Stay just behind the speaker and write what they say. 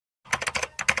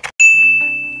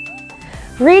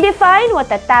Redefine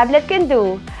what a tablet can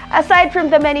do. Aside from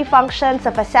the many functions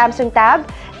of a Samsung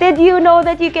Tab, did you know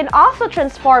that you can also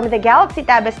transform the Galaxy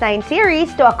Tab S9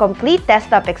 series to a complete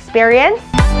desktop experience?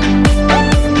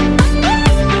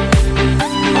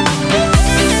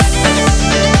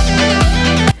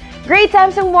 Great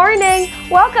Samsung morning!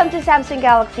 Welcome to Samsung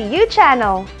Galaxy U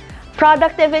channel.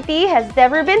 Productivity has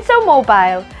never been so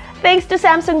mobile. Thanks to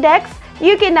Samsung DeX,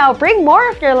 you can now bring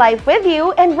more of your life with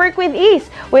you and work with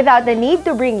ease without the need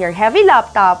to bring your heavy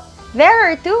laptop. There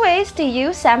are two ways to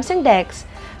use Samsung DeX.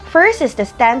 First is the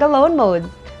Standalone Mode.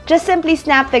 Just simply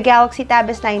snap the Galaxy Tab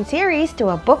S9 series to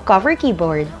a book cover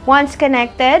keyboard. Once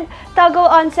connected, toggle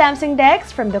on Samsung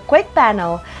DeX from the quick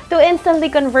panel to instantly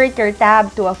convert your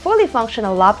tab to a fully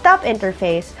functional laptop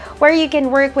interface where you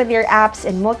can work with your apps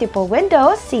in multiple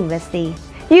windows seamlessly.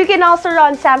 You can also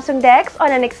run Samsung DeX on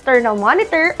an external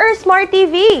monitor or smart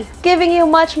TV, giving you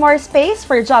much more space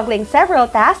for juggling several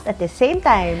tasks at the same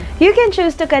time. You can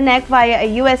choose to connect via a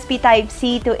USB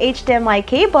Type-C to HDMI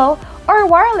cable or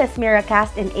wireless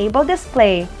Miracast-enabled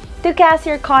display to cast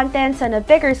your contents on a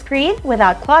bigger screen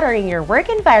without cluttering your work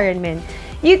environment.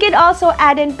 You can also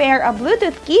add and pair a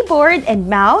Bluetooth keyboard and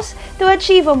mouse to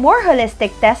achieve a more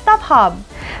holistic desktop hub.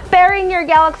 Pairing your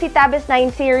Galaxy Tab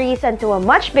S9 series onto a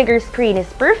much bigger screen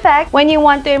is perfect when you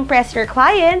want to impress your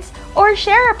clients or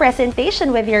share a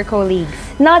presentation with your colleagues.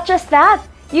 Not just that,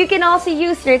 you can also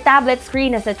use your tablet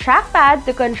screen as a trackpad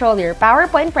to control your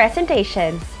PowerPoint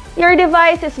presentations. Your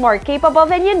device is more capable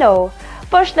than you know.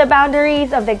 Push the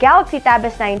boundaries of the Galaxy Tab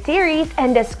S9 series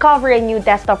and discover a new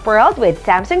desktop world with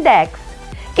Samsung DeX.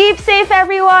 Keep safe,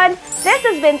 everyone! This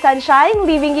has been Sunshine,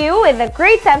 leaving you with a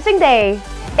great Samsung day.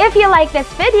 If you like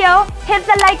this video, hit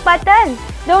the like button.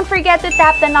 Don't forget to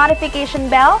tap the notification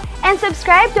bell and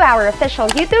subscribe to our official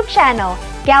YouTube channel,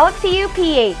 Galaxy U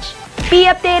PH. Be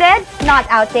updated, not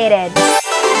outdated.